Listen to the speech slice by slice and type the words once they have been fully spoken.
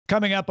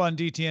Coming up on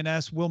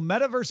DTNS, will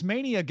Metaverse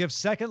Mania give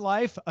Second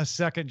Life a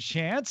second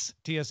chance?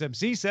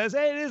 TSMC says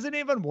it isn't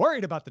even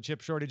worried about the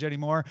chip shortage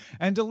anymore,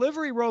 and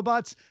delivery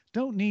robots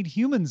don't need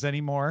humans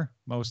anymore,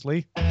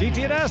 mostly.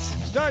 DTNS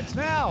starts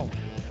now.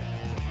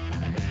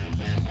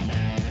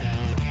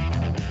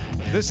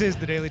 This is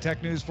the Daily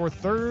Tech News for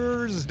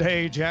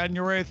Thursday,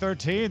 January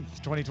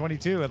 13th,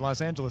 2022 in Los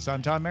Angeles.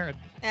 I'm Tom Merritt.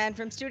 And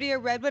from Studio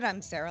Redwood,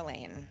 I'm Sarah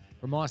Lane.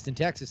 From Austin,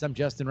 Texas, I'm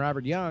Justin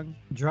Robert Young.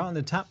 Drawing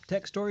the top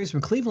tech stories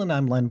from Cleveland,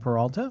 I'm Len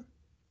Peralta.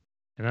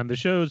 And I'm the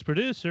show's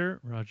producer,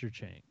 Roger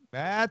Chang.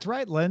 That's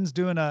right. Len's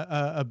doing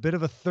a bit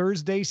of a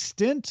Thursday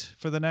stint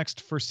for the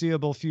next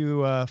foreseeable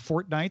few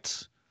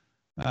fortnights.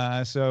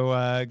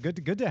 So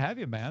good to have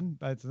you, man.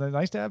 It's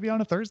nice to have you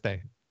on a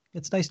Thursday.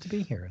 It's nice to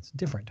be here. It's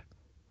different.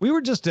 We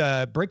were just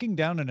breaking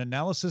down an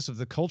analysis of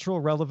the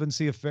cultural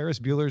relevancy of Ferris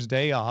Bueller's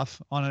Day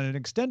Off on an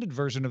extended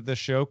version of this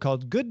show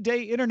called Good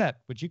Day Internet,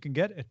 which you can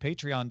get at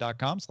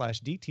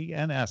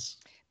patreon.com/DTNS.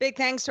 Big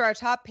thanks to our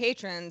top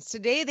patrons.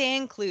 Today they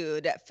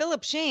include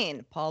Philip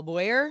Shane, Paul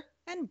Boyer,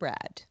 and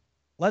Brad.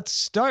 Let's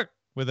start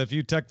with a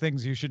few tech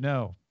things you should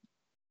know.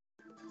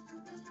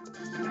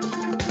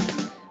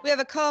 We have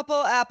a couple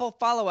Apple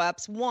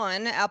follow-ups.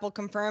 One, Apple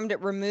confirmed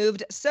it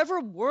removed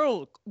several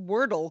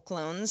Wordle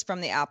clones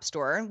from the App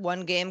Store.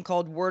 One game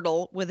called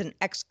Wordle with an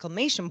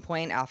exclamation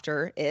point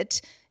after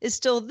it is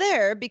still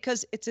there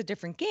because it's a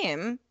different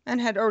game and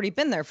had already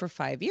been there for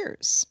 5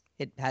 years.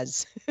 It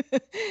has.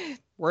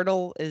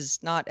 Wordle is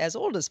not as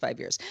old as 5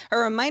 years. A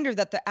reminder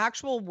that the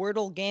actual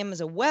Wordle game is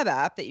a web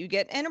app that you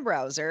get in a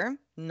browser,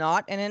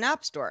 not in an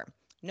app store.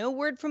 No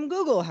word from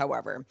Google,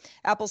 however.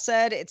 Apple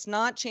said it's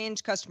not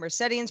changed customer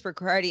settings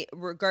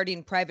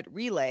regarding private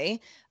relay.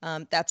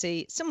 That's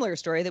a similar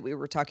story that we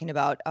were talking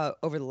about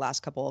over the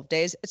last couple of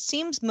days. It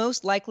seems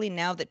most likely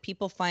now that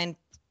people find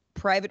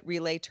private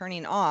relay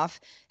turning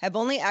off have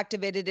only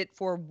activated it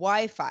for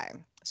Wi-Fi.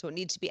 So it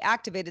needs to be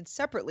activated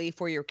separately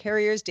for your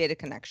carrier's data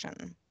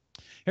connection.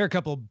 Here are a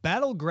couple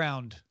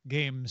Battleground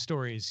game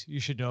stories you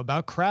should know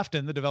about.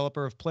 Krafton, the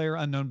developer of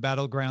PlayerUnknown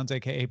Battlegrounds,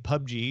 aka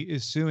PUBG,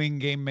 is suing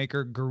game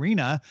maker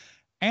Garena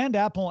and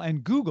Apple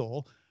and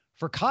Google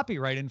for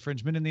copyright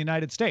infringement in the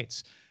United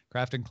States.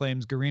 Krafton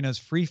claims Garena's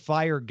Free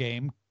Fire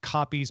game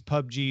copies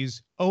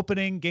PUBG's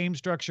opening, game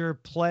structure,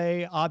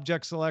 play,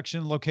 object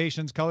selection,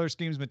 locations, color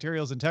schemes,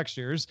 materials, and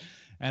textures,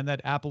 and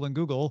that Apple and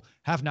Google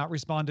have not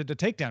responded to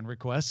takedown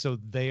requests, so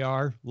they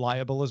are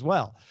liable as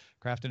well.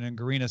 Krafton and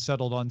Garena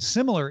settled on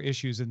similar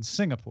issues in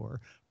Singapore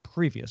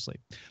previously.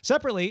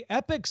 Separately,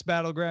 Epic's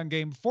battleground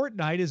game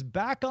Fortnite is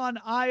back on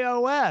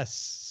iOS,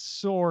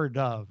 sort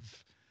of.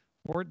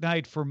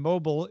 Fortnite for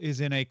mobile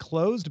is in a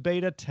closed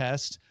beta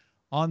test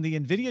on the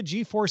NVIDIA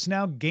GeForce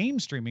Now game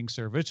streaming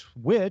service,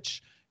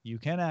 which you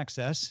can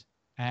access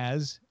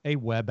as a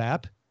web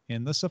app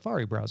in the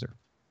Safari browser.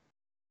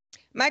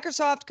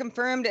 Microsoft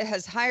confirmed it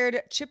has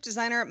hired chip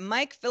designer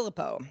Mike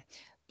Filippo.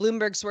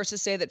 Bloomberg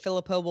sources say that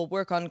Filippo will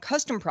work on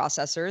custom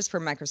processors for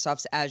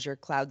Microsoft's Azure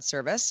cloud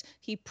service.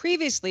 He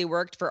previously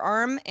worked for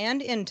ARM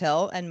and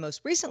Intel, and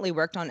most recently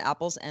worked on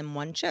Apple's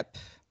M1 chip.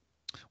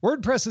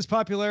 WordPress's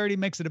popularity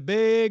makes it a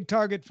big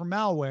target for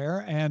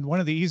malware, and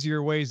one of the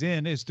easier ways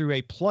in is through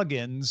a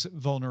plugins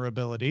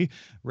vulnerability.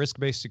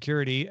 Risk-Based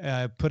Security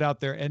put out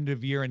their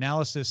end-of-year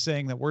analysis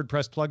saying that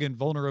WordPress plugin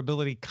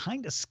vulnerability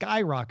kind of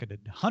skyrocketed,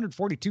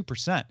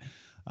 142%.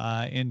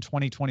 In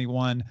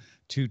 2021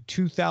 to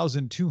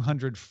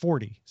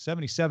 2,240.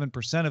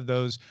 77% of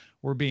those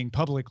were being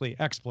publicly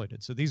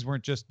exploited. So these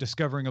weren't just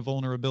discovering a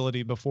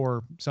vulnerability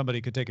before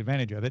somebody could take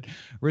advantage of it.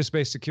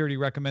 Risk-Based Security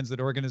recommends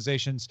that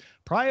organizations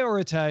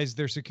prioritize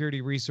their security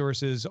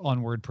resources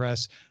on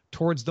WordPress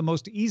towards the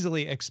most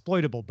easily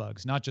exploitable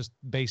bugs, not just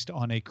based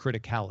on a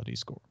criticality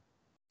score.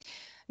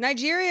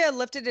 Nigeria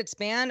lifted its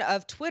ban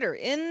of Twitter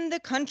in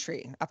the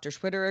country after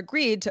Twitter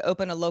agreed to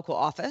open a local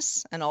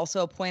office and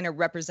also appoint a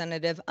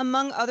representative,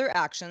 among other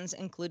actions,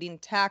 including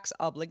tax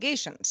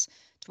obligations.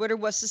 Twitter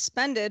was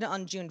suspended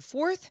on June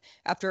 4th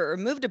after it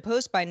removed a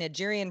post by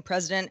Nigerian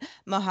President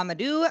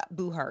Muhammadu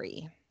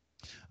Buhari.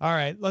 All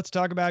right, let's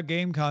talk about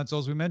game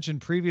consoles. We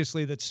mentioned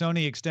previously that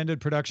Sony extended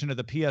production of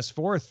the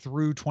PS4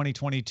 through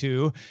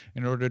 2022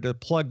 in order to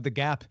plug the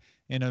gap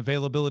in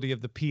availability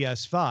of the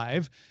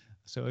PS5.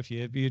 So if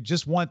you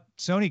just want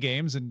Sony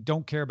games and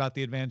don't care about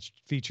the advanced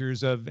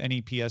features of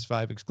any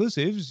PS5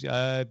 exclusives,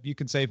 you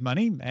can save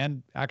money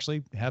and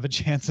actually have a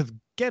chance of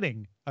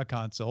getting a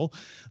console.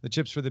 The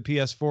chips for the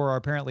PS4 are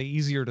apparently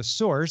easier to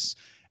source,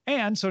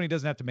 and Sony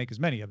doesn't have to make as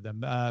many of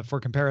them.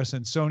 For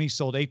comparison, Sony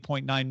sold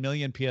 8.9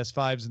 million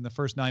PS5s in the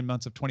first 9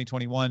 months of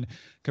 2021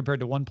 compared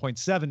to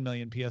 1.7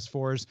 million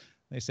PS4s.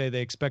 They say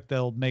they expect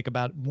they'll make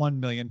about 1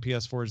 million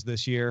PS4s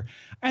this year.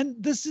 And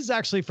this is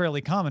actually fairly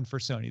common for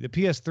Sony. The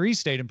PS3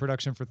 stayed in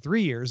production for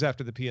 3 years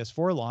after the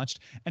PS4 launched.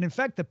 And in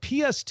fact, the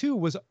PS2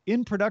 was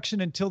in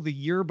production until the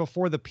year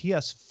before the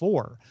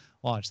PS4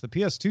 launched. The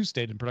PS2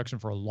 stayed in production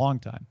for a long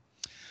time.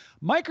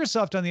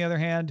 Microsoft, on the other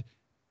hand,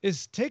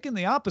 is taking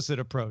the opposite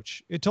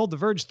approach. It told The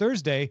Verge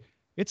Thursday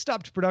it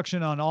stopped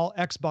production on all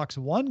Xbox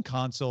One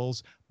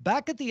consoles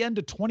back at the end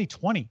of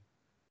 2020,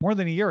 more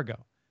than a year ago.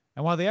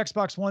 And while the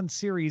Xbox One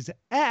Series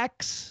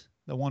X,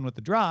 the one with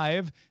the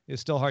drive, is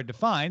still hard to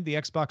find, the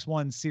Xbox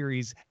One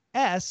Series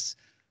S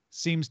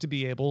seems to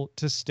be able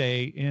to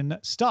stay in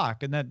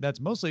stock. And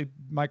that's mostly,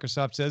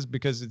 Microsoft says,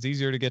 because it's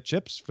easier to get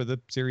chips for the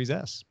Series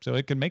S. So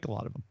it can make a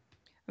lot of them.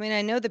 I mean,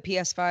 I know the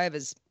PS5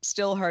 is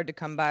still hard to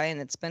come by,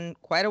 and it's been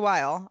quite a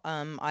while.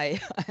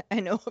 I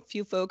know a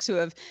few folks who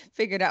have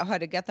figured out how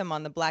to get them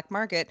on the black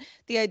market.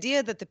 The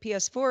idea that the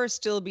PS4 is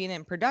still being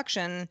in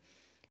production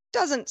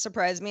doesn't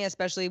surprise me,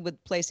 especially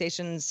with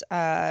PlayStation's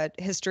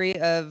history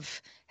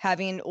of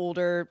having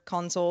older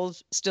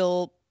consoles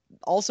still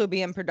also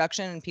be in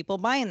production and people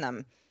buying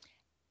them.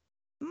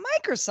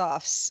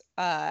 Microsoft's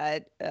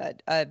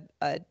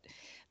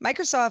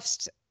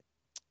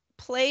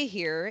play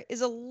here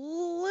is a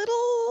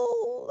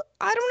little,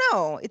 I don't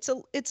know,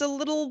 it's a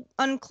little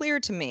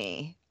unclear to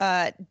me.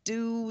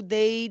 Do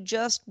they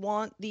just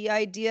want the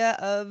idea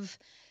of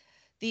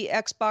the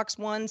Xbox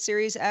One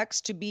Series X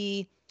to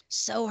be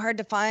so hard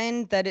to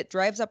find that it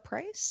drives up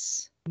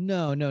price?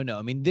 No.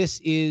 I mean, this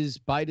is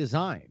by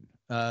design.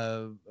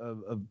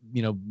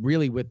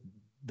 Really with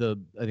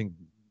I think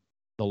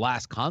the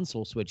last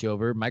console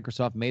switchover,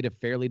 Microsoft made a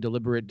fairly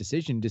deliberate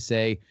decision to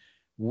say,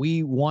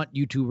 we want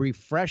you to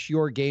refresh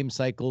your game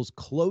cycles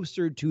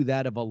closer to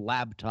that of a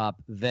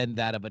laptop than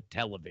that of a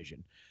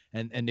television.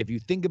 And if you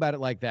think about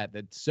it like that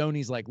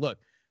Sony's like, look,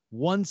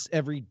 once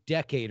every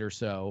decade or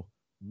so,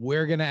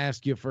 we're going to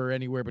ask you for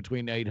anywhere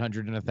between $800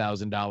 and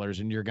 $1,000,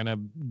 and you're going to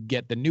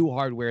get the new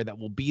hardware that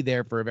will be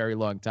there for a very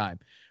long time.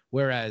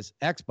 Whereas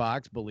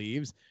Xbox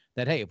believes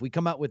that, hey, if we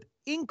come out with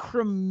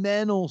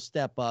incremental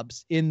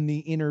step-ups in the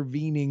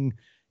intervening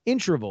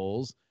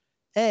intervals,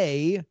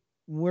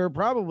 we're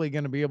probably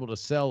going to be able to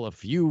sell a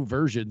few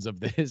versions of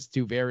this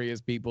to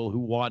various people who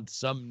want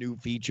some new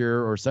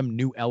feature or some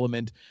new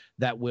element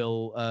that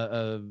will,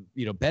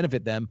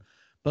 benefit them.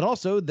 But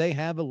also they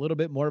have a little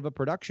bit more of a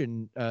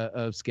production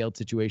scaled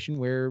situation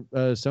where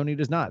Sony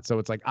does not. So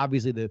it's like,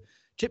 obviously the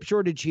chip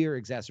shortage here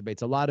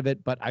exacerbates a lot of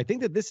it, but I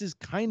think that this is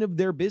kind of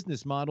their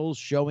business models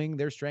showing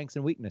their strengths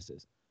and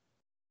weaknesses.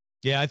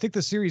 Yeah, I think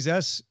the Series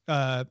S,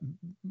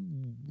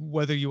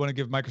 whether you want to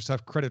give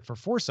Microsoft credit for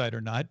foresight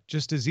or not,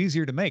 just is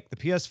easier to make. The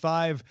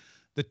PS5,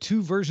 the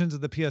two versions of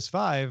the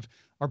PS5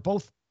 are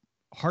both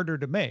harder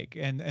to make.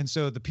 And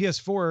so the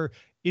PS4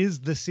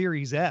 is the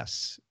Series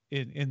S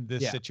in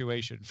this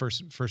situation for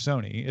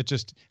Sony. It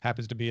just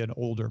happens to be an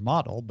older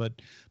model, but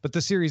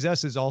the Series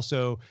S is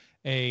also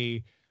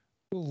a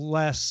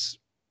less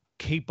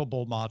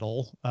capable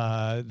model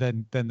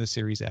than the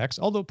Series X,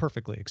 although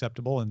perfectly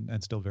acceptable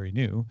and still very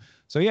new.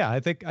 So yeah,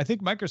 I think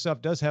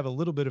Microsoft does have a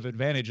little bit of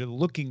advantage of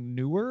looking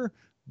newer,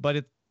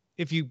 but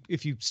if you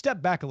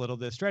step back a little,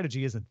 the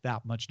strategy isn't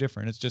that much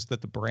different. It's just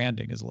that the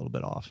branding is a little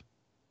bit off.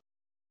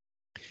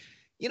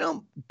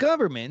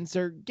 Governments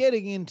are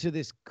getting into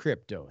this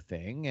crypto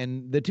thing,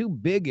 and the two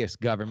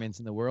biggest governments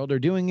in the world are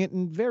doing it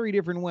in very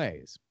different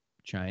ways.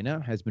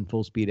 China has been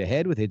full speed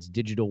ahead with its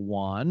digital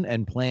yuan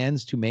and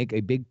plans to make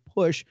a big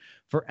push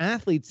for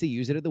athletes to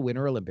use it at the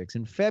Winter Olympics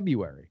in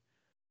February.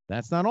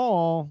 That's not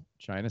all.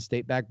 China's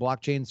state-backed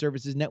blockchain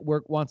services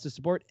network wants to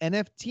support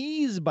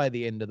NFTs by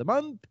the end of the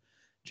month.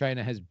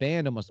 China has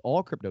banned almost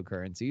all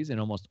cryptocurrencies, and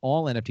almost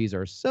all NFTs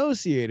are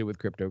associated with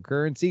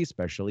cryptocurrency,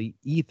 especially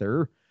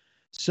Ether.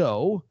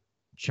 So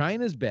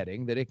China's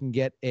betting that it can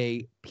get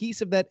a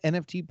piece of that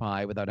NFT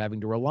pie without having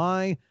to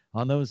rely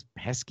on those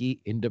pesky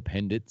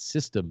independent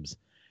systems.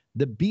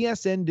 The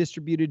BSN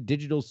Distributed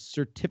Digital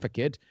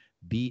Certificate,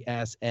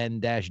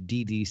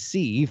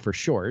 BSN-DDC for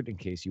short, in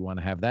case you want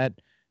to have that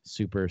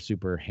super,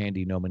 super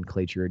handy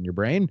nomenclature in your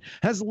brain,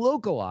 has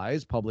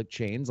localized public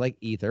chains like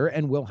Ether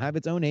and will have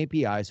its own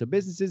API so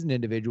businesses and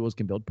individuals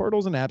can build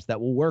portals and apps that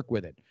will work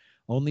with it.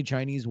 Only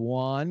Chinese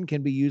yuan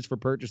can be used for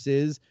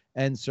purchases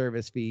and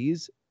service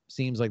fees.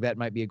 Seems like that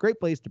might be a great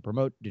place to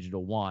promote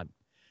digital yuan.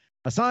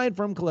 Aside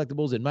from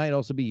collectibles, it might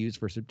also be used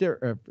for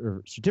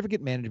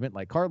certificate management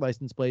like car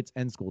license plates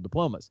and school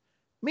diplomas.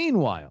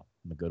 Meanwhile,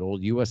 in the good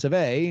old US of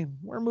A,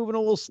 we're moving a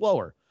little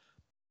slower.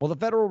 While the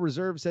Federal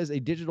Reserve says a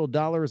digital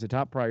dollar is a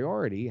top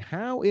priority,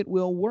 how it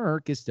will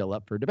work is still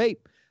up for debate.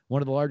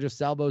 One of the largest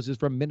salvos is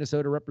from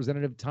Minnesota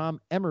Representative Tom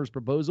Emmer's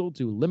proposal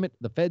to limit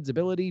the Fed's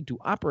ability to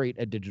operate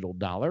a digital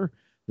dollar.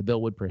 The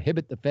bill would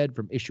prohibit the Fed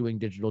from issuing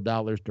digital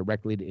dollars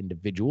directly to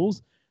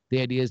individuals.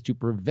 The idea is to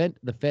prevent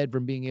the Fed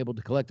from being able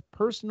to collect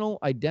personal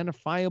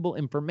identifiable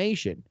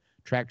information,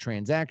 track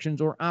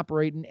transactions, or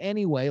operate in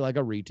any way like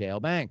a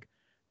retail bank.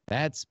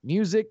 That's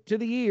music to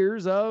the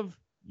ears of,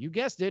 you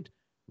guessed it,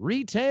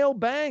 retail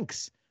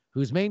banks,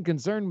 whose main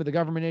concern with the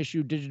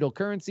government-issued digital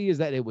currency is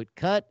that it would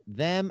cut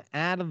them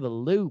out of the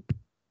loop.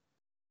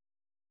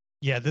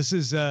 Yeah, this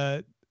is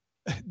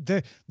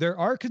there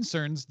are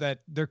concerns that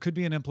there could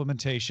be an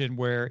implementation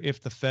where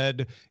if the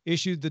Fed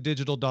issued the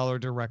digital dollar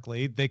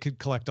directly, they could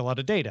collect a lot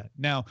of data.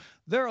 Now,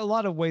 there are a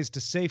lot of ways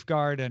to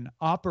safeguard and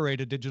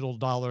operate a digital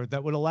dollar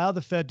that would allow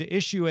the Fed to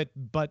issue it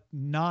but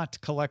not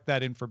collect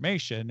that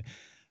information.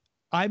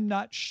 I'm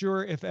not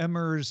sure if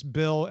Emmer's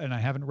bill, and I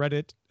haven't read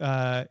it,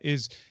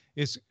 is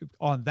is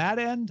on that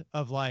end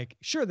of like,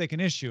 sure, they can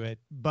issue it,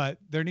 but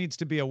there needs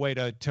to be a way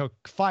to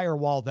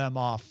firewall them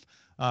off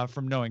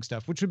from knowing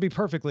stuff, which would be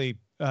perfectly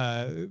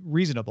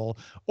reasonable.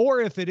 Or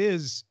if it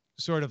is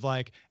sort of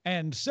like,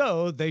 and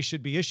so they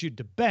should be issued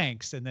to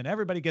banks, and then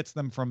everybody gets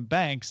them from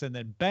banks, and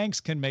then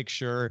banks can make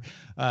sure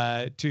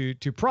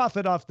to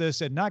profit off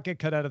this and not get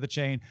cut out of the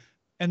chain.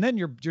 And then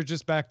you're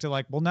just back to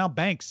like, well, now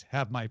banks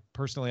have my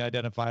personally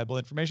identifiable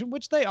information,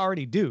 which they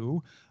already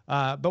do.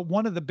 But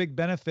one of the big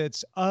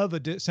benefits of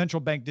a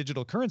central bank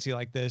digital currency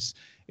like this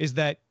is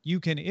that you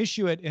can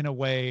issue it in a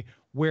way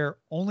where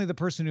only the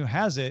person who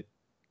has it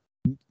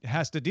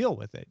has to deal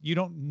with it. You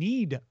don't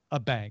need a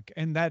bank,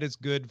 and that is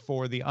good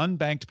for the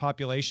unbanked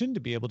population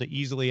to be able to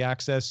easily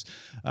access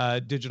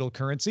digital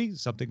currency,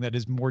 something that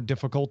is more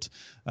difficult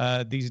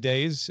these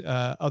days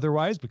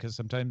otherwise, because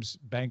sometimes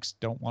banks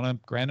don't want to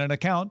grant an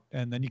account,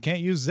 and then you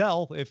can't use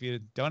Zelle if you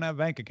don't have a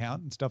bank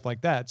account and stuff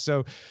like that.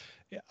 So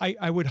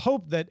I would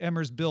hope that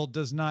Emmer's bill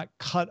does not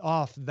cut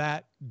off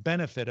that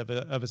benefit of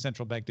a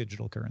central bank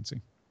digital currency.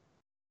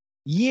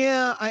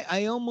 Yeah,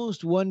 I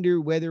almost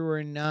wonder whether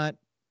or not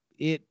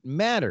it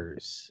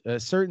matters.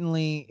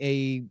 Certainly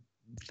a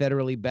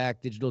federally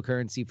backed digital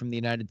currency from the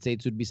United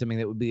States would be something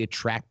that would be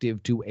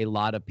attractive to a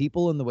lot of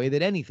people in the way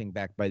that anything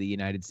backed by the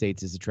United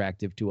States is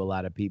attractive to a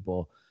lot of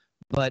people.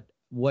 But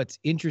what's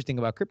interesting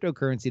about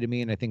cryptocurrency to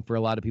me, and I think for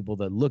a lot of people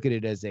that look at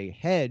it as a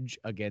hedge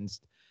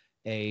against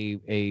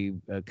a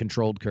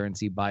controlled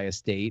currency by a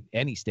state,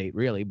 any state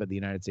really, but the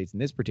United States in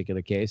this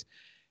particular case,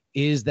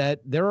 is that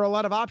there are a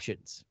lot of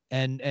options.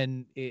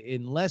 And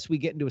unless we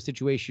get into a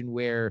situation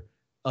where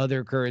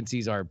other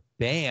currencies are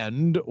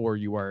banned or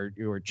you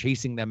are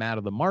chasing them out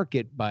of the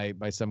market by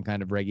some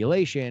kind of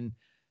regulation,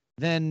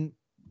 then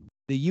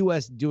the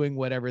U.S. doing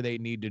whatever they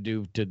need to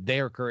do to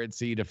their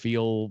currency to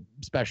feel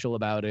special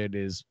about it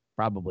is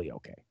probably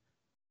okay.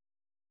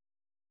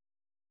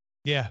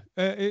 Yeah,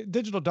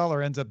 digital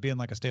dollar ends up being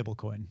like a stable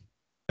coin.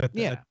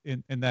 Yeah,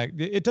 in that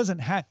it doesn't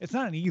have, it's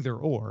not an either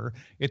or.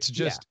 It's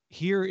just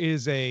here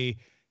is a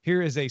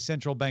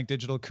central bank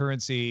digital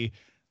currency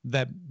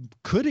that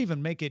could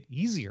even make it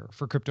easier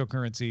for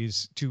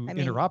cryptocurrencies to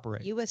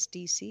interoperate.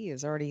 USDC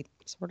is already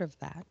sort of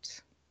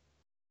that.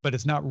 But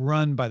it's not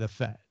run by the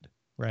Fed,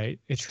 right?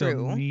 It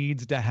still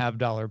needs to have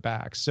dollar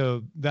backs.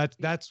 So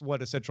that's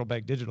what a central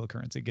bank digital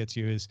currency gets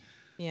you is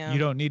you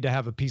don't need to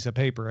have a piece of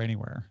paper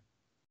anywhere.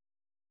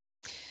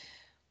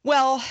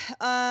 Well,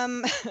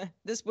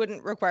 this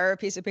wouldn't require a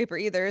piece of paper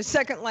either.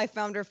 Second Life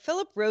founder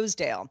Philip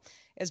Rosedale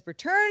is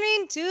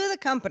returning to the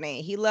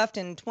company. He left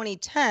in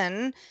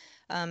 2010.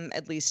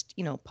 At least,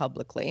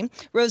 publicly.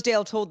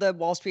 Rosedale told the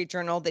Wall Street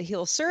Journal that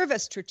he'll serve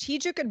as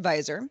strategic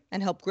advisor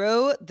and help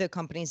grow the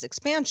company's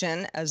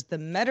expansion as the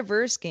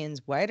metaverse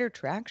gains wider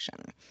traction.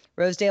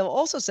 Rosedale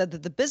also said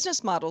that the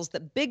business models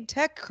that big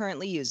tech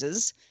currently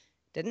uses,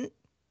 didn't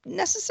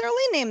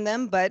necessarily name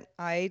them, but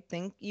I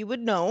think you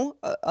would know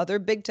other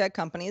big tech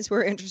companies who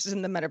are interested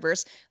in the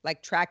metaverse,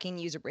 like tracking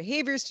user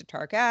behaviors to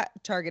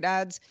target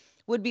ads,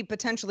 would be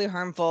potentially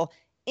harmful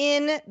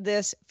in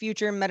this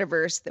future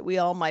metaverse that we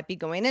all might be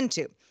going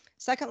into.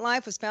 Second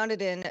Life was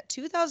founded in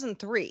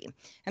 2003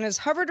 and has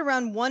hovered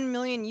around 1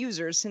 million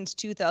users since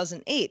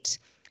 2008.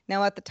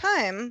 Now, at the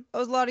time, that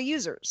was a lot of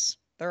users.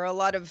 There are a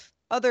lot of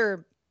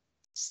other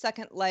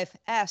Second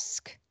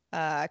Life-esque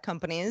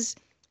companies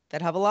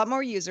that have a lot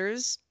more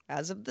users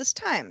as of this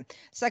time.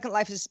 Second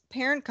Life's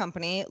parent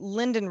company,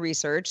 Linden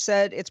Research,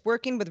 said it's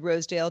working with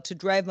Rosedale to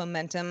drive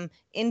momentum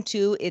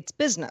into its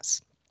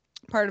business.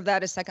 Part of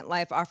that is Second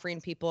Life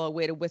offering people a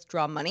way to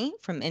withdraw money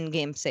from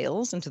in-game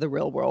sales into the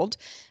real world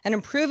and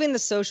improving the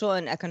social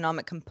and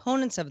economic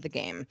components of the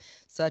game,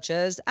 such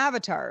as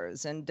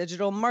avatars and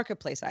digital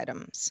marketplace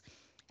items.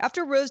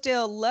 After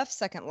Rosedale left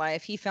Second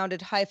Life, he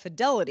founded High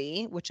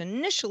Fidelity, which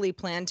initially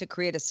planned to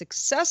create a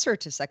successor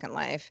to Second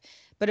Life,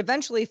 but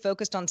eventually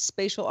focused on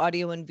spatial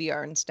audio and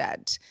VR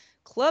instead.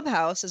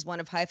 Clubhouse is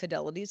one of High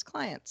Fidelity's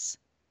clients.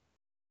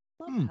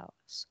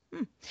 Clubhouse.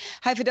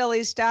 High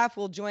Fidelity's staff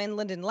will join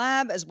Linden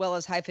Lab as well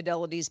as High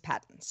Fidelity's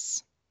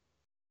patents.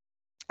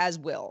 As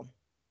will.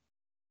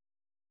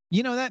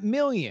 That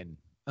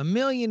a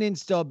million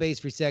install base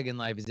for Second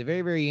Life is a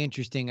very, very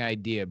interesting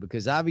idea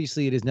because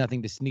obviously it is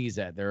nothing to sneeze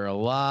at. There are a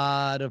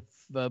lot of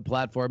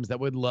platforms that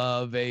would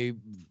love a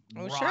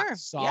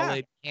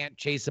solid, can't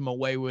chase them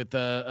away with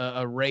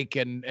a rake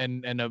and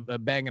a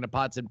banging of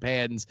pots and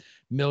pans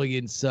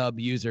million sub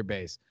user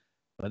base.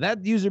 But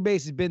that user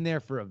base has been there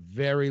for a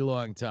very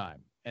long time,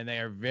 and they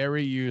are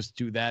very used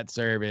to that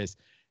service.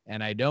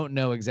 And I don't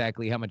know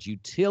exactly how much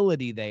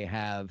utility they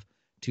have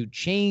to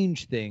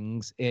change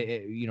things,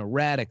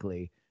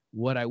 radically.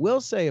 What I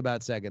will say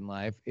about Second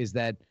Life is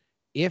that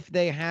if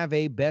they have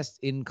a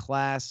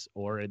best-in-class,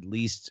 or at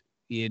least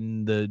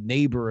in the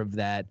neighbor of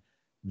that,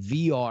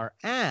 VR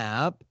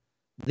app,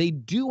 they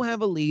do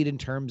have a lead in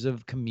terms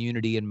of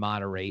community and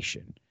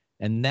moderation.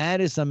 And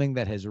that is something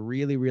that has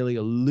really, really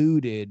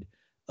eluded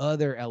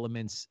other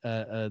elements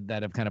that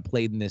have kind of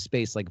played in this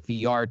space, like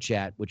VR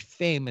chat, which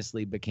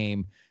famously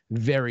became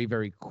very,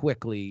 very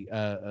quickly,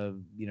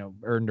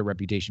 earned a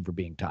reputation for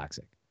being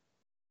toxic.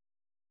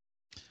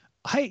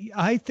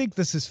 I think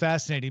this is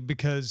fascinating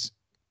because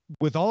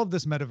with all of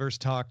this metaverse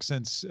talk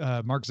since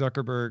Mark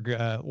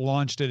Zuckerberg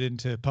launched it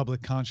into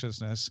public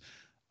consciousness,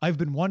 I've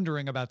been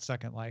wondering about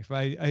Second Life.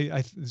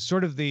 I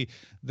sort of the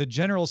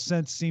general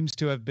sense seems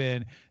to have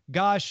been,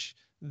 gosh,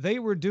 they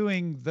were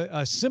doing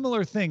a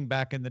similar thing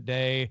back in the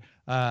day,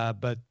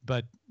 but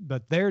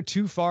they're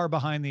too far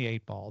behind the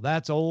eight ball.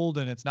 That's old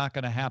and it's not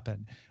going to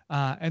happen.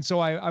 And so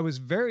I was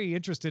very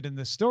interested in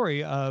this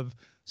story of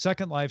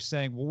Second Life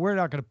saying, well, we're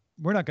not going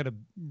to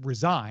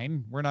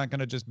resign. We're not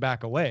going to just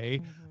back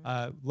away.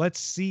 Let's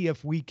see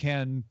if we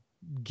can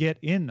get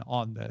in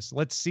on this.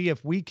 Let's see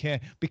if we can,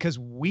 because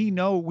we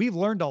know we've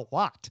learned a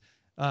lot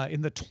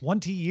in the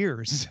 20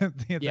 years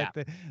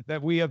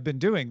that we have been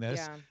doing this.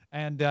 Yeah.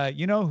 And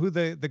you know who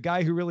the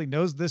guy who really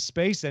knows this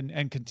space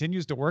and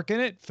continues to work in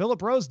it?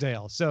 Philip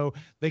Rosedale. So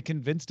they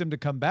convinced him to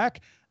come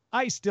back.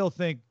 I still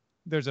think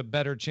there's a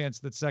better chance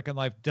that Second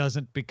Life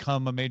doesn't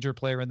become a major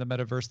player in the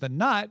metaverse than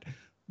not,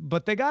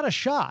 but they got a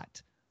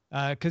shot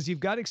because you've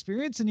got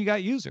experience and you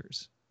got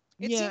users.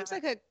 It seems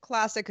like a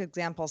classic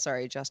example,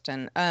 sorry,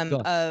 Justin,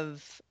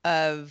 of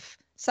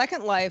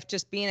Second Life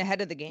just being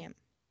ahead of the game,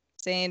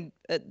 saying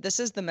this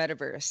is the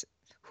metaverse.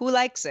 Who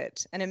likes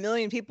it? And a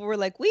million people were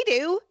like, we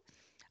do.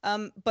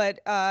 But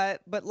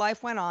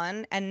life went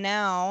on, and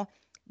now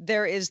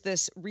there is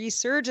this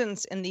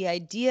resurgence in the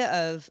idea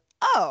of,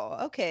 oh,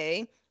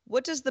 okay,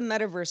 what does the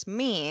metaverse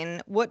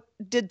mean? What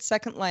did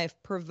Second Life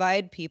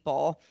provide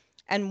people?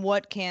 And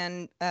what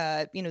can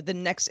the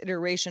next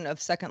iteration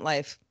of Second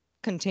Life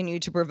continue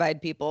to provide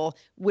people,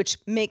 which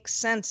makes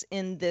sense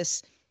in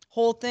this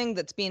whole thing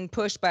that's being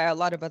pushed by a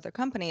lot of other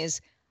companies?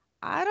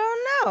 I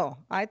don't know.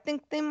 I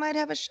think they might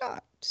have a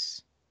shot.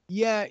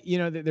 Yeah,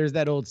 there's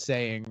that old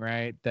saying,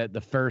 right, that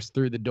the first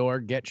through the door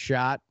gets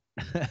shot,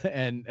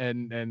 and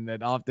that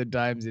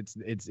oftentimes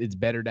it's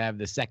better to have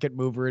the second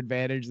mover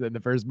advantage than the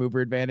first mover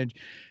advantage.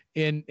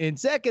 In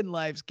Second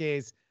Life's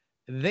case,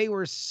 they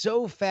were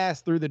so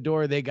fast through the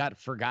door they got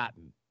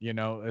forgotten.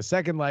 A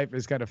Second Life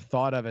is kind of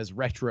thought of as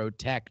retro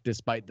tech,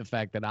 despite the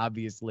fact that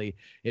obviously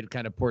it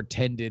kind of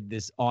portended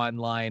this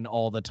online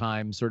all the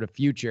time sort of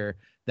future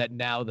that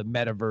now the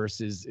metaverse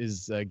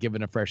is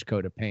given a fresh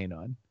coat of paint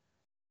on.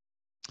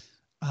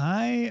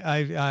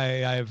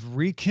 I've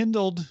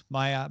rekindled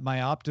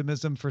my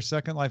optimism for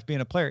Second Life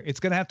being a player. It's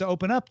going to have to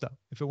open up though.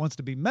 If it wants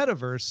to be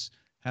metaverse,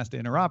 has to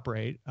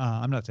interoperate.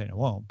 I'm not saying it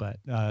won't, but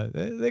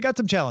they got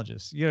some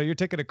challenges. You're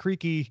taking a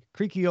creaky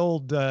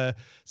old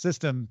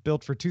system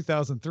built for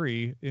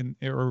 2003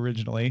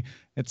 originally.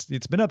 It's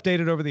been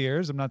updated over the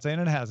years. I'm not saying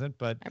it hasn't,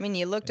 but I mean,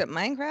 you looked at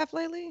Minecraft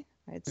lately?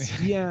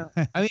 Yeah.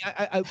 I mean,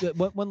 I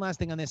one last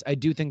thing on this. I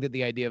do think that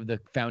the idea of the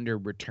founder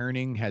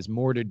returning has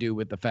more to do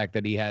with the fact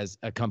that he has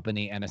a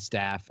company and a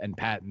staff and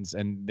patents,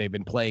 and they've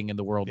been playing in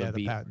the world of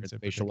VR and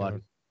spatial audio.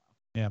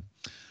 Yeah.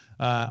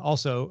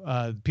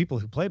 Also, people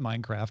who play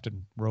Minecraft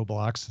and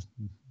Roblox,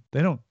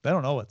 they don't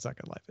know what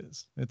Second Life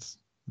is. It's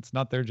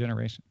not their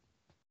generation.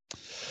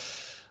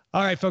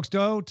 All right, folks,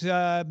 don't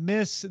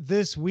miss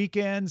this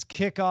weekend's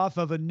kickoff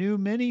of a new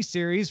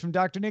mini-series from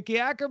Dr. Nikki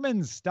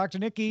Ackerman's. Dr.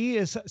 Nikki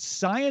is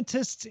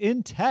Scientists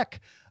in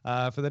Tech.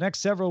 For the next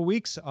several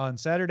weeks on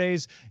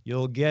Saturdays,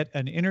 you'll get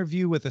an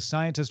interview with a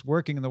scientist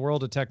working in the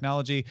world of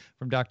technology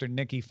from Dr.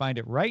 Nikki. Find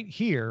it right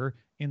here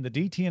in the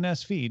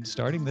DTNS feed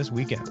starting this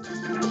weekend.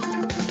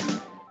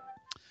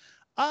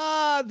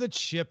 The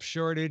chip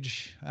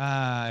shortage.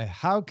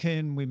 How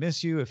can we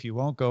miss you if you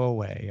won't go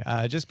away?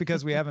 Just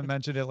because we haven't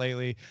mentioned it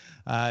lately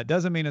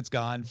doesn't mean it's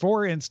gone.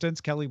 For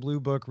instance, Kelley Blue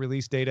Book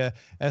released data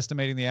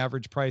estimating the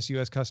average price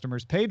U.S.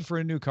 customers paid for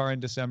a new car in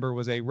December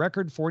was a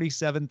record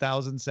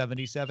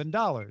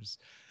 $47,077.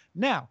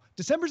 Now,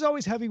 December's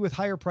always heavy with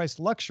higher-priced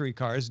luxury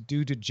cars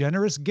due to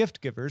generous gift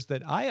givers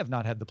that I have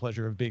not had the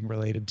pleasure of being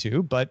related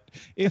to. But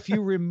if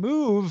you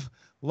remove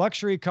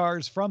luxury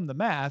cars from the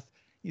math,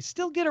 you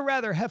still get a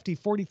rather hefty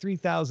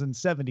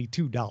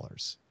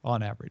 $43,072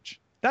 on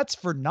average. That's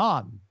for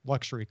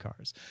non-luxury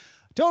cars.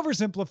 To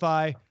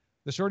oversimplify,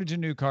 the shortage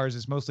in new cars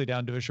is mostly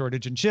down to a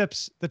shortage in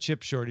chips. The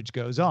chip shortage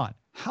goes on.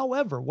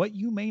 However, what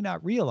you may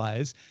not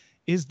realize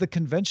is the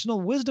conventional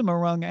wisdom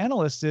among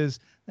analysts is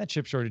that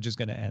chip shortage is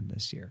going to end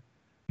this year.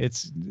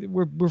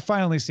 We're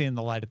finally seeing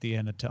the light at the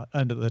end of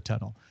the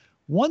tunnel.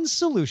 One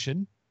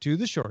solution to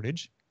the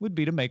shortage would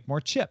be to make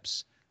more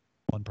chips.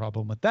 One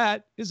problem with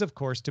that is, of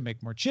course, to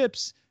make more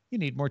chips, you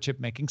need more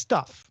chip-making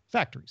stuff,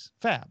 factories,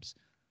 fabs.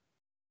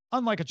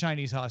 Unlike a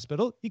Chinese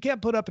hospital, you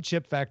can't put up a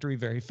chip factory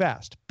very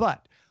fast.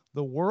 But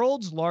the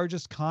world's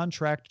largest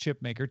contract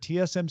chip maker,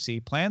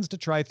 TSMC, plans to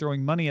try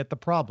throwing money at the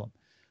problem.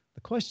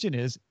 The question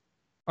is,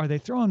 are they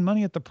throwing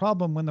money at the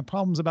problem when the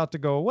problem's about to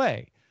go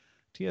away?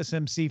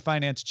 TSMC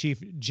finance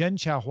chief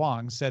Zhenchao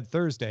Huang said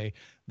Thursday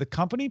the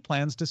company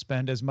plans to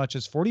spend as much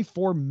as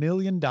 $44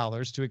 million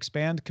to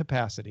expand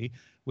capacity,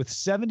 with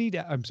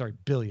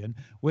billion,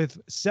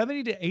 with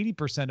 70 to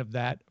 80% of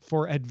that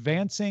for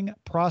advancing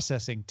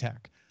processing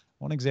tech.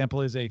 One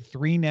example is a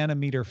 3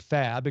 nanometer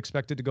fab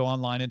expected to go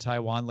online in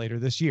Taiwan later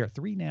this year.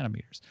 3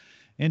 nanometers.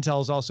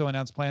 Intel's also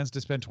announced plans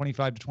to spend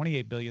 25 to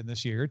 28 billion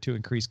this year to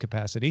increase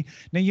capacity.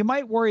 Now, you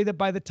might worry that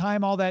by the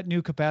time all that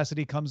new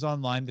capacity comes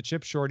online, the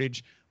chip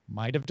shortage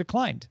might have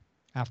declined.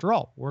 After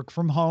all, work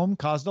from home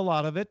caused a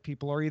lot of it.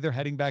 People are either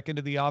heading back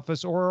into the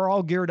office or are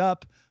all geared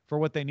up for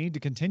what they need to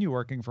continue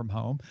working from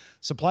home.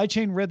 Supply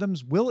chain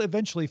rhythms will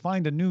eventually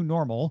find a new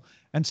normal,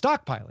 and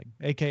stockpiling,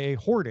 aka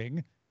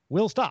hoarding,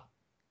 will stop.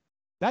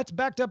 That's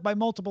backed up by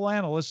multiple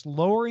analysts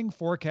lowering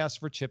forecasts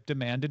for chip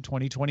demand in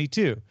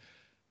 2022.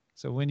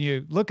 So when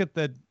you look at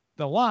the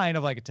line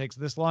of like, it takes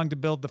this long to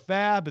build the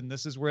fab and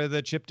this is where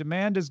the chip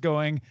demand is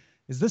going,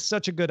 is this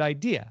such a good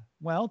idea?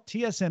 Well,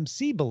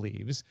 TSMC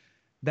believes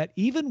that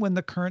even when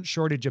the current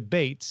shortage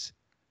abates,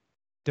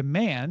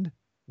 demand,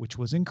 which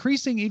was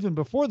increasing even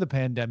before the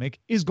pandemic,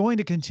 is going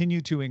to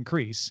continue to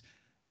increase.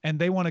 And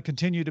they want to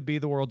continue to be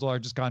the world's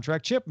largest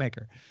contract chip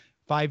maker.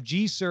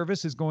 5G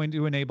service is going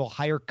to enable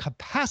higher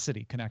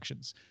capacity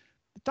connections.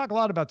 We talk a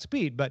lot about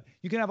speed, but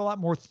you can have a lot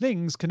more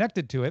things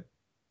connected to it,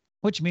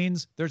 which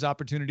means there's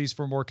opportunities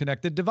for more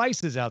connected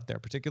devices out there,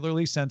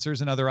 particularly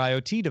sensors and other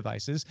IoT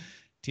devices.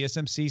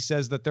 TSMC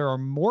says that there are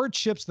more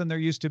chips than there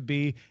used to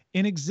be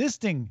in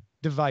existing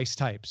device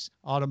types: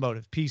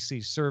 automotive,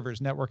 PCs, servers,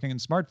 networking, and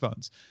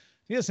smartphones.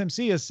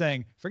 TSMC is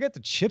saying, forget the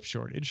chip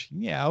shortage.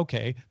 Yeah,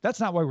 okay. That's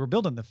not why we're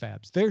building the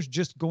fabs. There's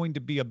just going to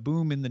be a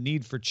boom in the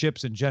need for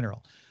chips in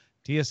general.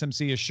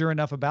 TSMC is sure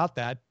enough about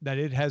that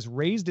it has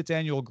raised its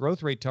annual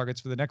growth rate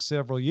targets for the next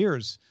several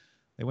years.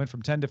 They went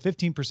from 10 to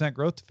 15%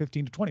 growth to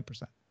 15 to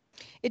 20%.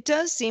 It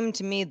does seem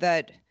to me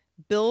that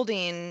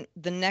building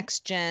the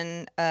next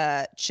gen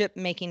chip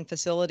making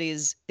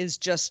facilities is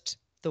just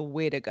the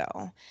way to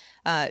go.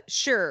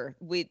 Sure,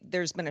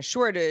 there's been a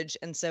shortage,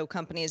 and so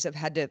companies have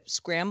had to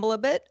scramble a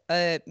bit.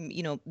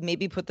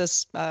 Maybe put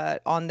this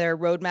on their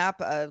roadmap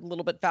a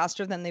little bit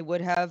faster than they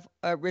would have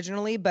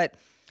originally. But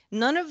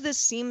none of this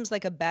seems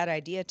like a bad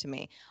idea to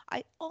me.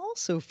 I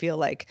also feel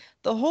like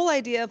the whole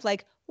idea of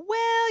like,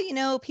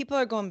 well, people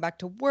are going back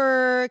to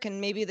work,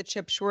 and maybe the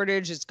chip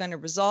shortage is going to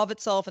resolve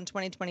itself in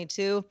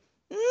 2022.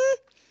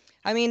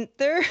 I mean,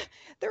 there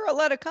are a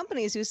lot of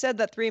companies who said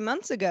that 3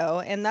 months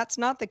ago, and that's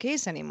not the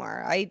case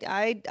anymore.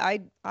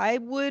 I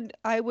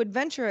would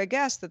venture a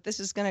guess that this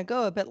is going to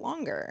go a bit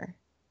longer.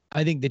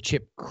 I think the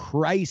chip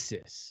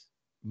crisis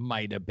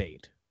might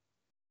abate.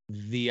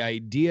 The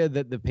idea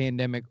that the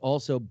pandemic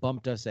also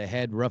bumped us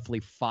ahead roughly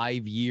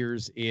 5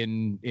 years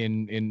in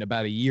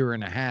about a year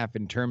and a half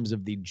in terms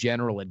of the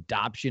general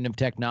adoption of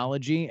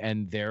technology,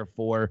 and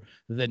therefore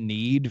the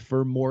need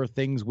for more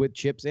things with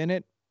chips in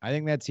it, I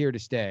think that's here to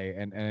stay,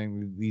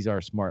 and these are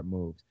smart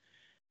moves.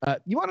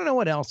 You want to know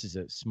what else is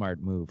a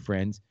smart move,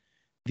 friends?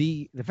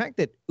 The fact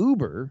that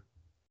Uber,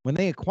 when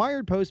they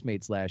acquired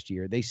Postmates last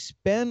year, they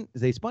spun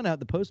out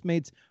the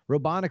Postmates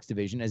robotics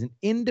division as an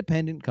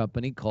independent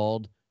company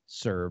called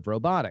Serve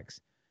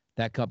Robotics.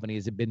 That company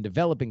has been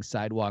developing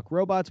sidewalk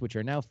robots, which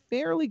are now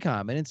fairly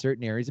common in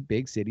certain areas of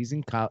big cities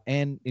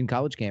and in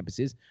college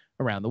campuses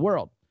around the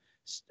world.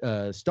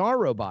 Star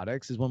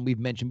Robotics is one we've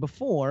mentioned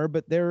before,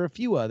 but there are a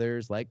few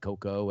others like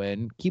Coco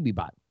and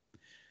KiwiBot.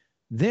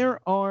 There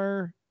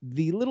are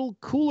the little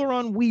cooler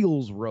on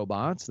wheels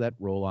robots that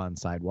roll on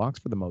sidewalks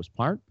for the most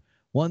part.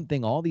 One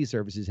thing all these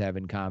services have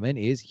in common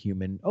is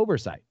human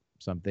oversight.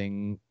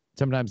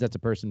 Sometimes that's a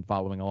person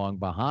following along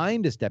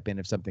behind to step in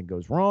if something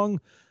goes wrong,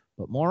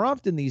 but more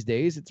often these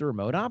days it's a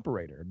remote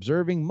operator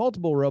observing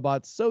multiple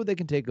robots so they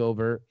can take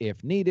over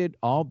if needed,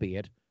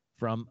 albeit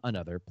from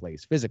another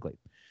place physically.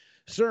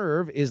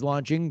 Serve is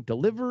launching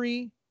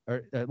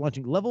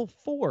level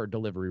 4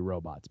 delivery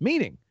robots,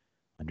 meaning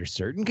under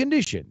certain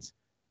conditions,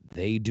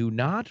 they do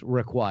not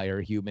require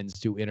humans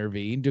to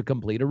intervene to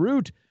complete a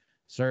route.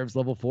 Serve's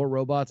level 4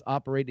 robots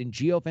operate in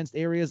geofenced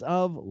areas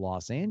of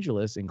Los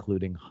Angeles,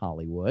 including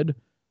Hollywood.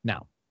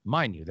 Now,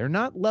 mind you, they're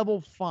not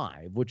level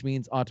 5, which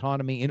means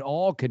autonomy in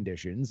all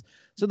conditions,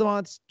 so the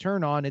bots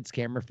turn on its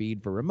camera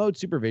feed for remote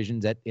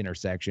supervisions at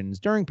intersections,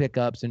 during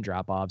pickups and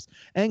drop-offs,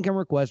 and can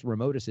request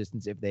remote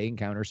assistance if they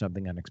encounter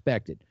something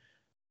unexpected.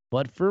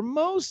 But for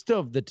most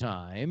of the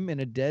time, in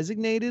a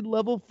designated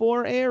level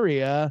 4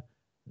 area,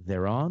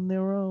 they're on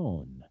their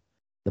own.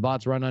 The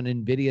bots run on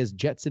NVIDIA's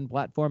Jetson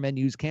platform and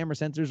use camera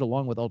sensors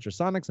along with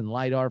ultrasonics and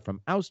LiDAR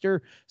from Ouster.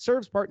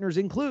 Serve's partners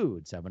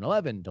include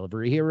 7-Eleven,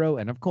 Delivery Hero,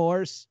 and of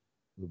course,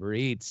 Uber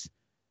Eats.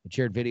 It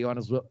shared video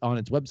on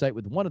its website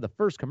with one of the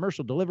first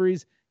commercial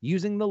deliveries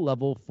using the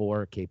level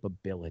 4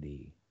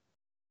 capability.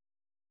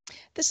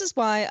 This is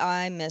why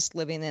I miss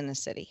living in a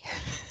city,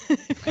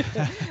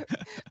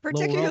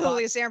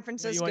 particularly San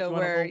Francisco,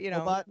 where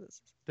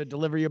to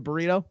deliver you a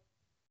burrito.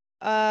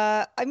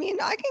 I mean,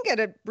 I can get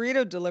a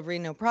burrito delivery,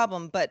 no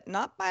problem, but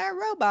not by a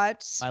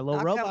robot. By a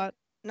little robot.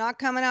 Not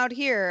coming out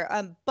here.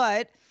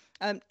 But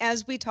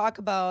as we talk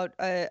about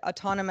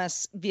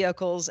autonomous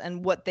vehicles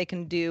and what they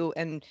can do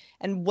and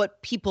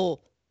what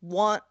people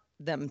want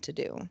them to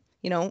do,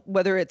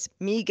 whether it's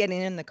me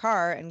getting in the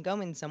car and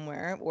going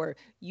somewhere or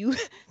you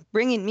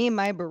bringing me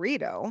my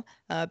burrito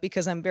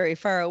because I'm very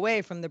far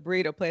away from the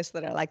burrito place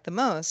that I like the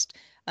most.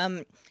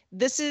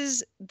 This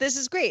is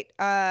great.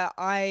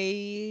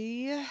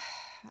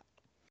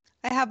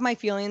 I have my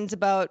feelings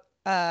about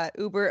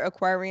Uber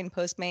acquiring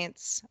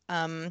Postmates.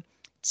 It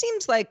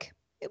seems like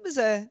that was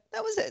an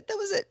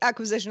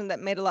acquisition that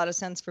made a lot of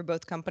sense for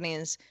both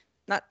companies.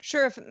 Not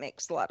sure if it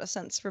makes a lot of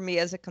sense for me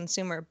as a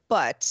consumer,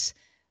 but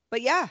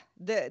yeah,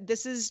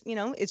 this is,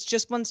 it's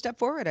just one step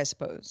forward, I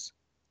suppose.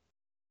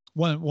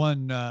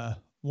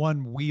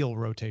 One wheel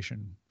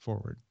rotation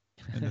forward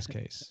in this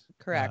case.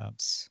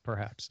 Correct.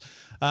 Perhaps.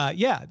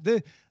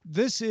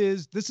 This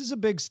is a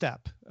big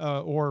step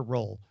or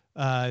role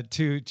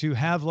to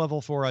have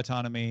level 4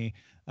 autonomy,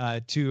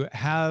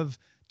 to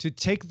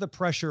take the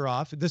pressure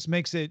off. This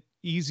makes it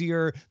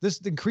easier. This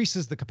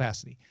increases the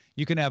capacity.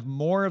 You can have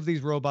more of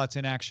these robots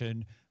in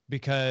action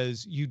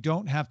because you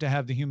don't have to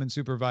have the human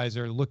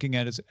supervisor looking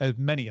at as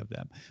many of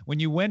them. When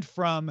you went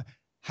from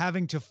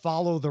having to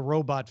follow the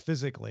robot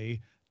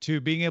physically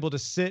to being able to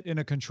sit in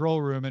a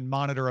control room and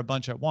monitor a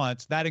bunch at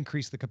once, that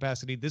increased the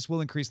capacity. This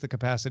will increase the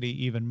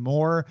capacity even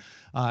more.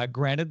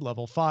 Granted,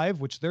 level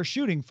 5, which they're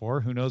shooting for,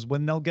 who knows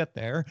when they'll get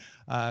there,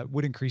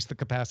 would increase the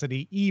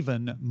capacity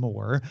even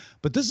more.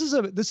 But this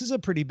is a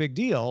pretty big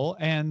deal.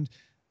 And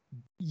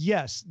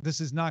yes,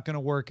 this is not going to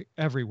work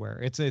everywhere.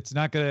 It's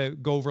not going to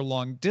go over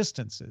long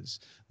distances.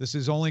 This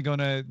is only going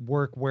to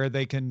work where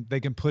they can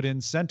put in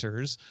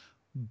centers,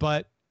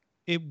 but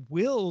it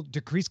will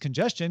decrease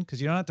congestion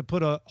because you don't have to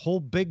put a whole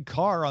big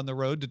car on the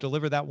road to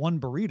deliver that one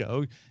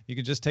burrito. You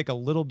can just take a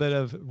little bit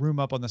of room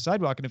up on the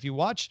sidewalk. And if you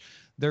watch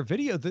their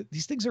video,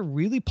 these things are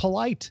really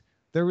polite.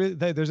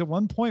 There's at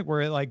one point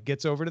where it like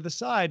gets over to the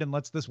side and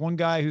lets this one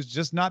guy who's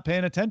just not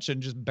paying attention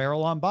just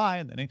barrel on by,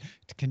 and then it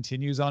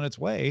continues on its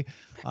way.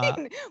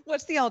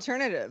 What's the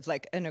alternative?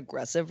 Like an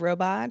aggressive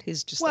robot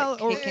who's just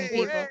kicking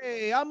people?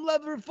 Hey, I'm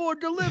level 4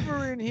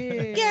 delivering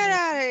here. Get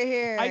out of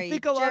here! I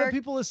think a lot of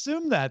people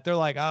assume that. They're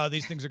like, oh,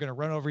 these things are going to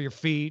run over your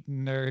feet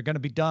and they're going to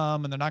be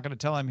dumb and they're not going to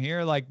tell I'm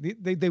here. Like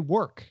they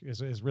work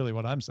is really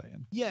what I'm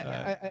saying.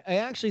 Yeah, I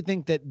actually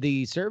think that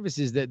the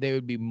services that they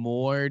would be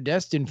more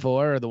destined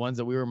for are the ones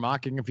that we were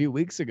mocking a few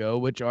weeks ago,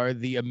 which are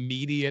the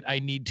immediate I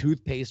need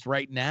toothpaste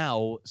right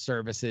now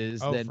services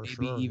that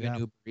maybe even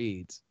Uber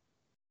Eats.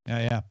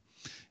 Yeah.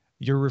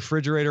 Your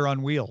refrigerator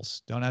on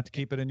wheels. Don't have to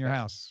keep it in your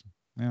house.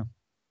 Yeah.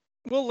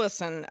 Well,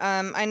 listen,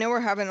 I know we're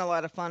having a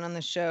lot of fun on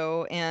the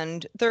show,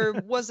 and there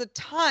was a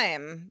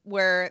time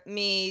where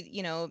me,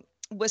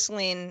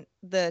 whistling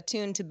the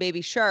tune to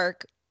Baby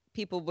Shark,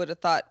 people would have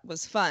thought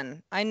was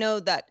fun. I know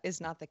that is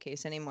not the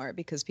case anymore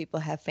because people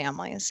have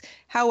families.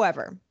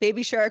 However,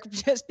 Baby Shark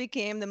just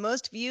became the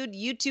most viewed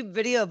YouTube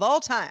video of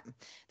all time.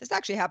 This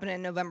actually happened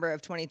in November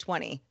of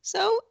 2020.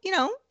 So,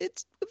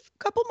 it's a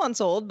couple months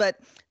old, but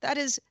that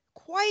is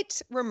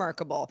quite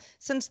remarkable.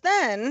 Since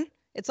then,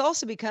 it's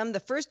also become the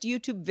first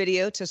YouTube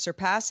video to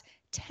surpass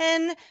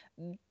 10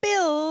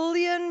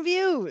 billion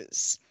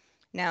views.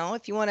 Now,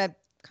 if you want to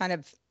kind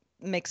of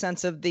make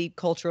sense of the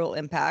cultural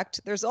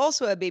impact, there's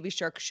also a Baby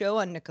Shark show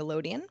on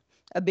Nickelodeon,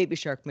 a Baby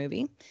Shark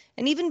movie,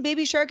 and even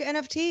Baby Shark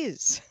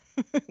NFTs,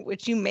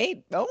 which you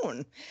may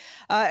own.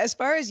 As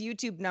far as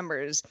YouTube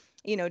numbers,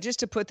 just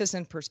to put this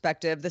in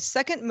perspective, the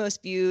second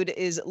most viewed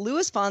is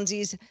Luis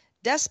Fonsi's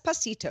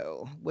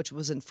Despacito, which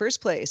was in first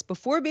place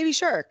before Baby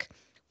Shark,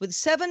 with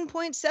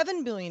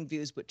 7.7 billion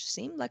views, which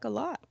seemed like a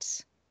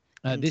lot.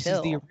 This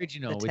is the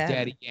original with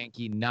Daddy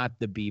Yankee, not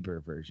the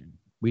Bieber version.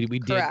 We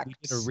did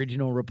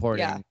original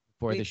reporting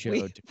for the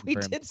show. We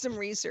did some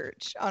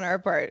research on our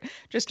part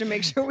just to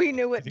make sure we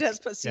knew what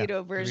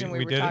Despacito version we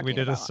were talking about. We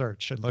did a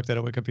search and looked at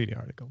a Wikipedia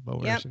article. But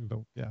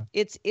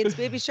It's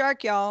Baby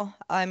Shark, y'all.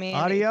 I mean,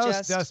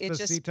 Adios, it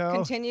just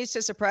continues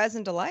to surprise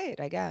and delight,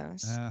 I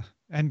guess.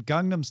 And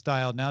Gangnam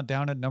Style now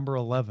down at number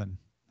 11.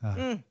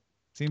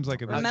 Seems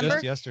like it was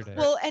just yesterday.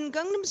 Well, and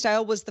Gangnam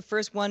Style was the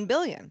first 1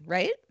 billion,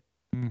 right?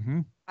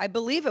 Mm-hmm. I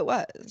believe it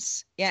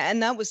was. Yeah,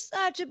 and that was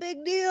such a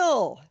big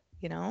deal.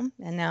 And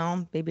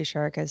now Baby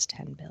Shark has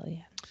 10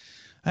 billion.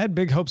 I had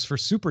big hopes for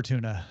Super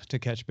Tuna to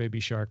catch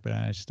Baby Shark, but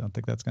I just don't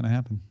think that's going to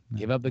happen.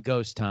 Give up the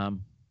ghost,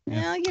 Tom.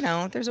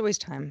 Well, there's always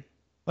time.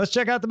 Let's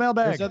check out the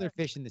mailbag. There's other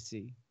fish in the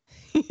sea.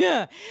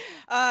 Yeah.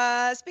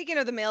 Speaking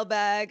of the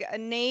mailbag,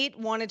 Nate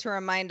wanted to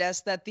remind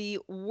us that the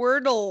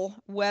Wordle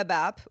web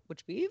app,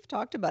 which we've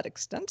talked about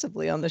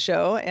extensively on the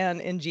show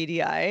and in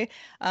GDI,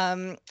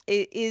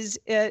 is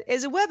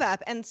a web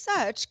app and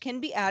such can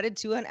be added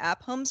to an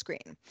app home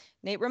screen.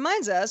 Nate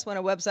reminds us when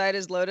a website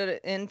is loaded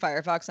in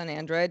Firefox on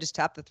Android, just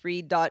tap the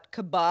 3-dot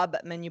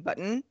kebab menu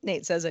button.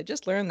 Nate says, I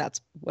just learned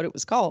that's what it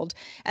was called.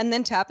 And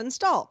then tap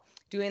install.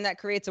 Doing that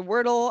creates a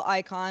Wordle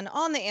icon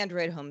on the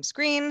Android home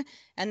screen.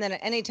 And then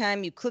at any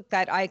time you click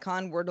that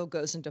icon, Wordle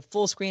goes into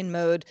full screen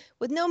mode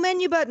with no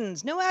menu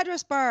buttons, no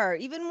address bar,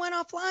 even when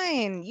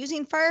offline,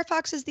 using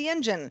Firefox as the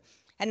engine.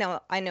 And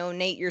now I know,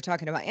 Nate, you're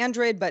talking about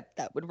Android, but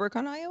that would work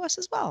on iOS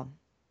as well.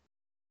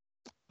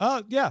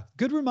 Yeah,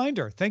 good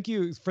reminder. Thank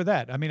you for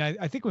that. I mean,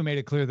 I think we made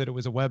it clear that it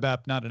was a web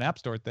app, not an app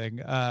store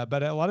thing.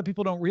 But a lot of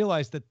people don't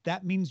realize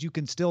that means you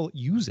can still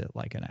use it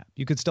like an app.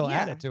 You could still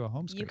add it to a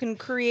home screen. You can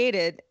create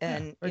it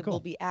and it will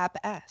be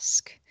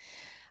app-esque.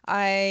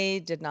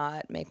 I did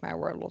not make my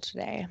Wordle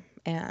today,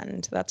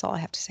 and that's all I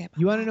have to say about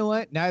You want to that. know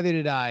what? Neither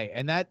did I.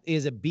 And that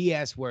is a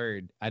BS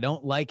word. I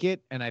don't like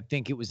it, and I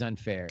think it was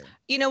unfair.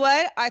 You know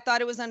what? I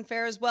thought it was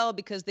unfair as well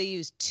because they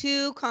used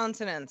 2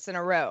 consonants in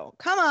a row.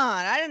 Come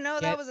on, I didn't know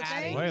that Get was a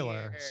outta thing.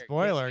 here.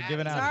 Spoiler,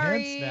 giving out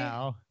Sorry. hints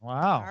now.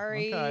 Wow.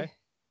 Sorry. Okay.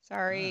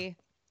 Sorry.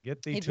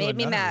 Get thee It to made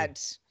me a nunnery. mad.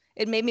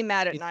 It made me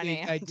mad at 9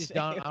 a.m. I just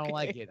don't. I don't today,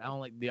 like okay? it. I don't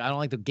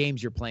like the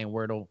games you're playing,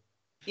 Wordle.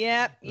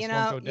 Yeah, This you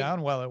won't know. go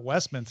down well at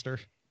Westminster.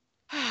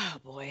 Oh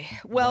boy.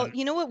 Well,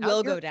 you know what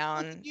will go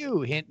down?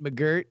 You hint,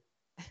 McGirt.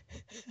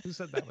 Who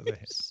said that was a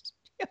hint?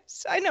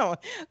 Yes, I know.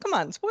 Come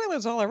on,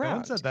 spoilers all No one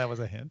around. said that was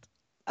a hint.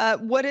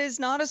 What is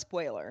not a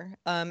spoiler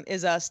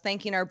is us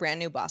thanking our brand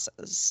new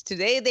bosses.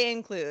 Today they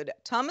include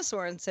Thomas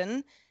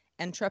Sorensen,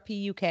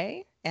 Entropy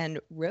UK, and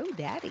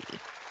Daddy.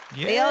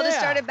 Yeah. They all just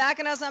started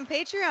backing us on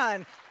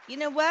Patreon. You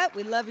know what?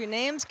 We love your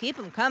names. Keep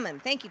them coming.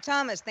 Thank you,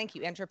 Thomas. Thank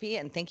you, Entropy,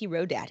 and thank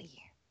you, Daddy.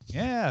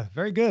 Yeah,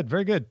 very good.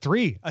 Very good.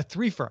 A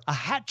three-fer, a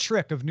hat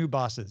trick of new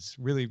bosses.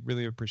 Really,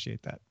 really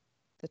appreciate that.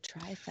 The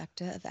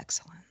trifecta of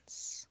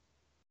excellence.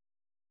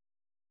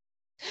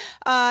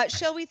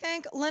 Shall we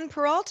thank Len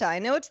Peralta? I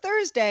know it's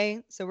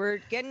Thursday, so we're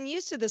getting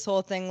used to this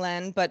whole thing,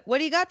 Len, but what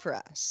do you got for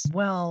us?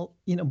 Well,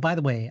 by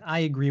the way, I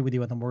agree with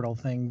you on the Wordle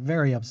thing.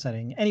 Very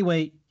upsetting.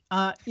 Anyway,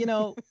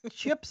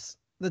 chips,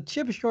 the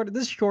chip shortage,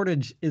 this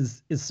shortage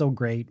is so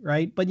great,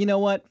 right? But you know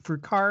what? For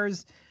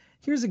cars,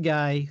 here's a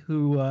guy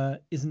who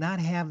is not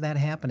have that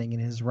happening in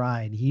his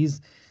ride.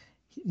 He's,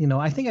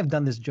 I think I've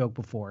done this joke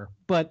before,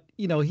 but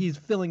he's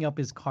filling up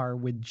his car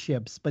with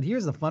chips. But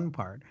here's the fun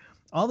part.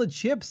 All the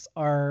chips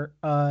are,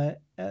 try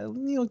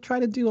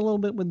to do a little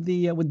bit with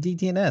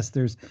DTNS.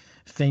 There's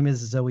famous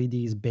Zoe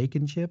D's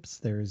bacon chips.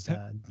 There's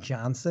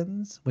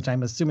Johnson's, which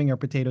I'm assuming are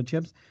potato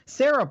chips.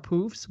 Sarah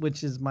Poofs,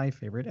 which is my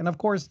favorite. And of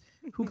course,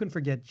 who can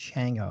forget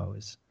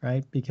Changos,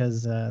 right?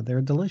 Because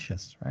they're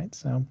delicious, right?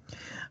 So,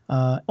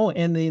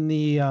 and then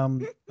the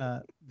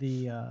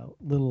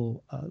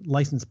little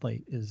license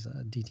plate is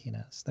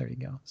DTNS. There you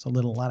go. So a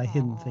lot of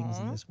hidden things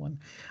in this one.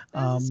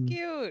 This is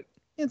cute.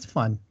 It's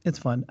fun. It's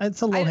fun.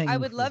 It's a low hanging. I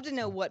would love to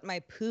know what my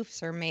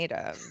poofs are made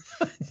of.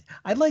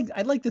 I'd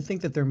like to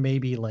think that they're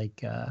maybe like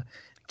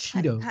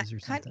Cheetos or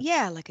something.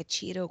 Yeah, like a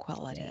Cheeto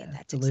quality. Yeah,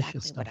 that's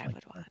delicious exactly what stuff I like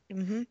would that. want.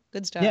 Mm-hmm.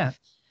 Good stuff. Yeah.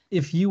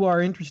 If you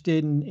are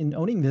interested in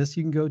owning this,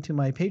 you can go to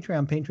my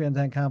Patreon,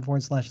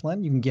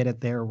 patreon.com/Len. You can get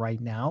it there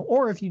right now.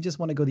 Or if you just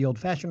want to go the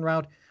old-fashioned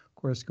route, of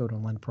course, go to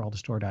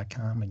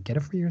lenperaltastore.com and get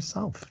it for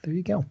yourself. There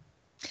you go.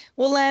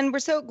 Well, Len, we're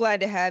so glad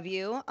to have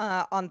you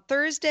on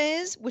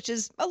Thursdays, which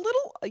is a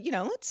little,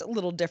 it's a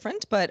little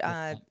different, but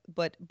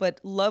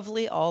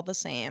lovely all the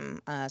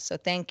same. So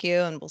thank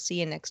you, and we'll see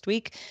you next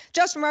week.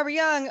 Justin Robert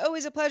Young,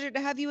 always a pleasure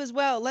to have you as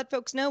well. Let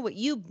folks know what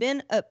you've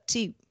been up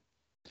to.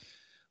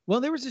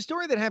 Well, there was a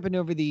story that happened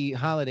over the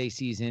holiday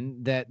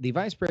season that the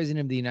Vice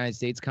President of the United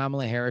States,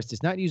 Kamala Harris,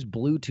 does not use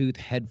Bluetooth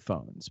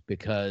headphones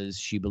because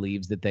she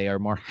believes that they are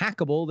more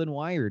hackable than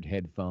wired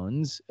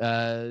headphones.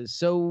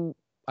 So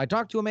I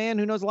talked to a man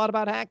who knows a lot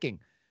about hacking,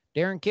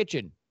 Darren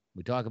Kitchen.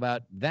 We talk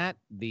about that,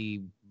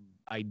 the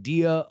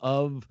idea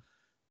of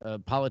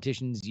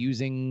politicians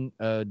using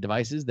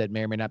devices that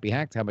may or may not be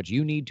hacked, how much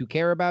you need to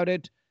care about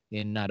it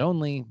in not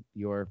only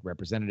your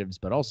representatives,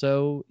 but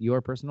also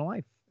your personal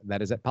life.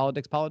 That is at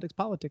Politics,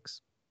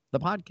 the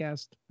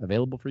podcast,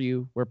 available for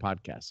you where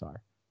podcasts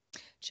are.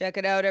 Check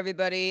it out,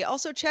 everybody.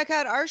 Also, check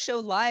out our show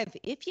live,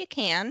 if you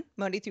can,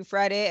 Monday through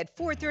Friday at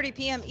 4:30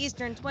 p.m.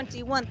 Eastern,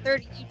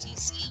 21:30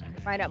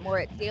 UTC. Find out more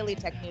at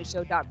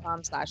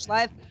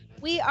dailytechnewsshow.com/live.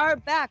 We are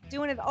back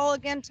doing it all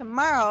again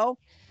tomorrow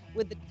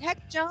with the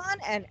Tech John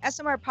and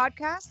SMR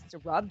podcast. It's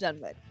Robb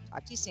Dunewood.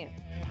 Talk to you soon.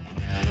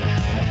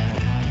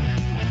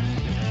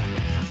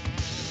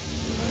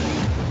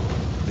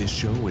 This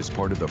show is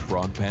part of the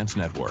Frog Pants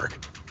Network.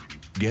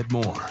 Get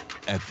more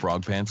at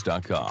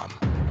frogpants.com.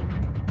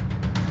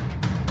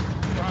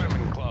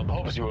 Diamond Club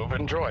hopes you have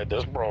enjoyed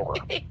this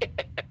program.